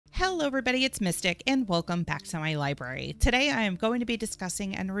Hello everybody, it's Mystic and welcome back to my library. Today I am going to be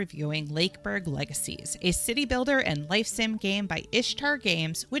discussing and reviewing Lakeburg Legacies, a city builder and life sim game by Ishtar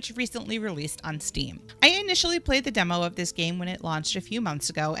Games, which recently released on Steam. I initially played the demo of this game when it launched a few months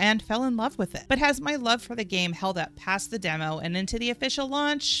ago and fell in love with it. But has my love for the game held up past the demo and into the official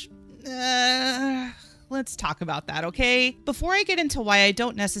launch? Let's talk about that, okay? Before I get into why I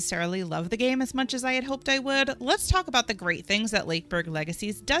don't necessarily love the game as much as I had hoped I would, let's talk about the great things that Lakeburg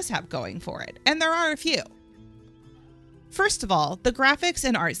Legacies does have going for it, and there are a few. First of all, the graphics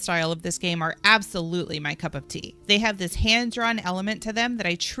and art style of this game are absolutely my cup of tea. They have this hand-drawn element to them that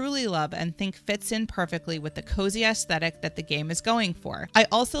I truly love and think fits in perfectly with the cozy aesthetic that the game is going for. I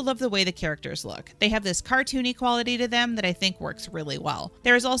also love the way the characters look. They have this cartoony quality to them that I think works really well.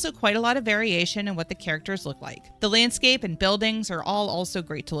 There is also quite a lot of variation in what the characters look like. The landscape and buildings are all also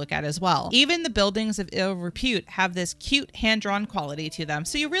great to look at as well. Even the buildings of ill repute have this cute hand-drawn quality to them,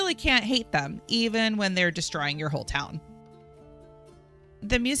 so you really can't hate them, even when they're destroying your whole town.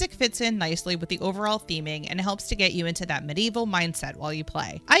 The music fits in nicely with the overall theming and helps to get you into that medieval mindset while you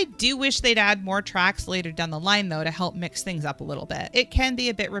play. I do wish they'd add more tracks later down the line though to help mix things up a little bit. It can be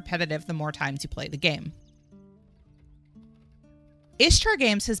a bit repetitive the more times you play the game. Ishtar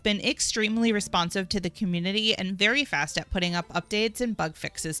Games has been extremely responsive to the community and very fast at putting up updates and bug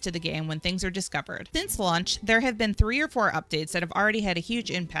fixes to the game when things are discovered. Since launch, there have been 3 or 4 updates that have already had a huge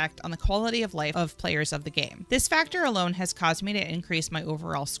impact on the quality of life of players of the game. This factor alone has caused me to increase my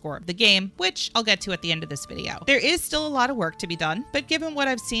overall score of the game, which I'll get to at the end of this video. There is still a lot of work to be done, but given what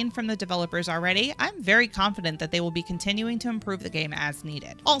I've seen from the developers already, I'm very confident that they will be continuing to improve the game as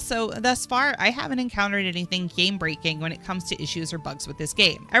needed. Also, thus far, I haven't encountered anything game-breaking when it comes to issues or bugs with this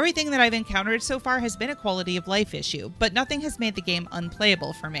game. Everything that I've encountered so far has been a quality of life issue, but nothing has made the game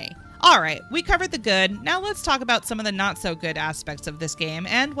unplayable for me. Alright, we covered the good, now let's talk about some of the not so good aspects of this game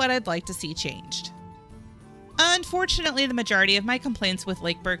and what I'd like to see changed. Unfortunately, the majority of my complaints with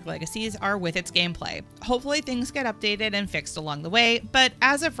Lakeburg Legacies are with its gameplay. Hopefully things get updated and fixed along the way, but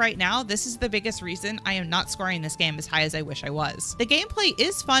as of right now, this is the biggest reason I am not scoring this game as high as I wish I was. The gameplay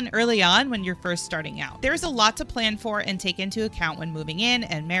is fun early on when you're first starting out. There's a lot to plan for and take into account when moving in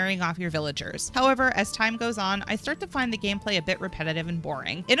and marrying off your villagers. However, as time goes on, I start to find the gameplay a bit repetitive and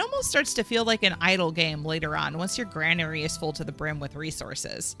boring. It almost starts to feel like an idle game later on once your granary is full to the brim with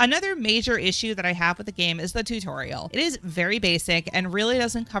resources. Another major issue that I have with the game is the tutorial. It is very basic and really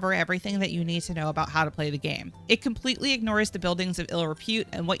doesn't cover everything that you need to know about how to play the game. It completely ignores the buildings of ill repute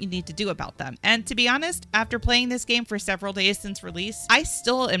and what you need to do about them. And to be honest, after playing this game for several days since release, I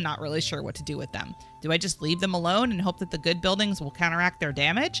still am not really sure what to do with them. Do I just leave them alone and hope that the good buildings will counteract their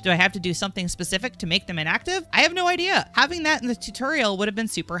damage? Do I have to do something specific to make them inactive? I have no idea. Having that in the tutorial would have been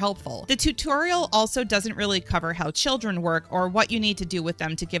super helpful. The tutorial also doesn't really cover how children work or what you need to do with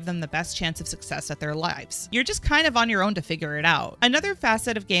them to give them the best chance of success at their lives. You're just kind of on your own to figure it out. Another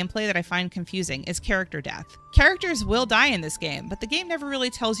facet of gameplay that I find confusing is character death. Characters will die in this game, but the game never really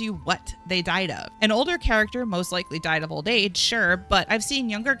tells you what they died of. An older character most likely died of old age, sure, but I've seen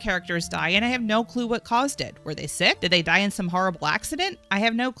younger characters die and I have no clue what caused it. Were they sick? Did they die in some horrible accident? I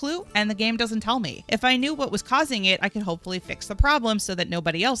have no clue, and the game doesn't tell me. If I knew what was causing it, I could hopefully fix the problem so that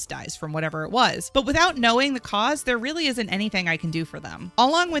nobody else dies from whatever it was. But without knowing the cause, there really isn't anything I can do for them.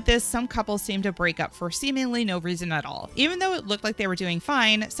 Along with this, some couples seem to break up for seemingly no reason at all. Even though it looked like they were doing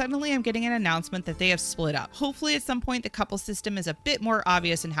fine, suddenly I'm getting an announcement that they have split up. Hopefully at some point the couple system is a bit more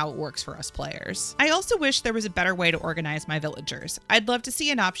obvious in how it works for us players. I also wish there was a better way to organize my villagers. I'd love to see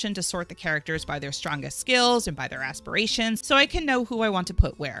an option to sort the characters by their strongest skills and by their aspirations so I can know who I want to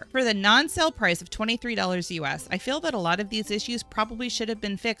put where. For the non-sale price of $23 US, I feel that a lot of these issues probably should have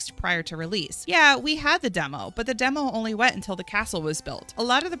been fixed prior to release. Yeah, we had the demo, but the demo only went until the castle was built. A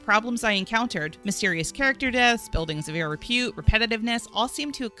lot of the problems I encountered, mysterious character deaths, buildings of ill repute, repetitiveness, all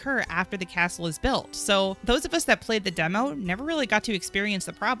seem to occur after the castle is built. So those of us that played the demo never really got to experience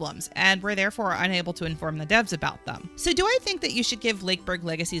the problems and were therefore unable to inform the devs about them. So do I think that you should give Lakeburg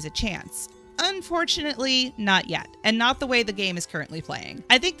Legacies a chance? Unfortunately, not yet, and not the way the game is currently playing.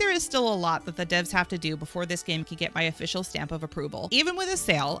 I think there is still a lot that the devs have to do before this game can get my official stamp of approval. Even with a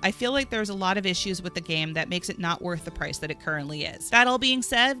sale, I feel like there's a lot of issues with the game that makes it not worth the price that it currently is. That all being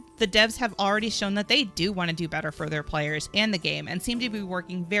said, the devs have already shown that they do want to do better for their players and the game, and seem to be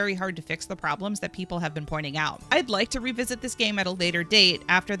working very hard to fix the problems that people have been pointing out. I'd like to revisit this game at a later date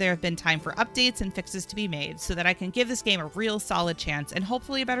after there have been time for updates and fixes to be made so that I can give this game a real solid chance and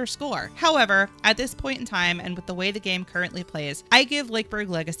hopefully a better score. However, However, at this point in time and with the way the game currently plays, I give Lakeburg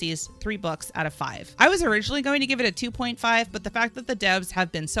Legacies 3 books out of 5. I was originally going to give it a 2.5, but the fact that the devs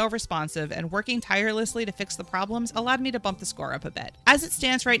have been so responsive and working tirelessly to fix the problems allowed me to bump the score up a bit. As it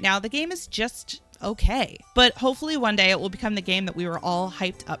stands right now, the game is just okay, but hopefully one day it will become the game that we were all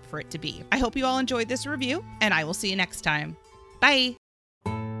hyped up for it to be. I hope you all enjoyed this review, and I will see you next time. Bye!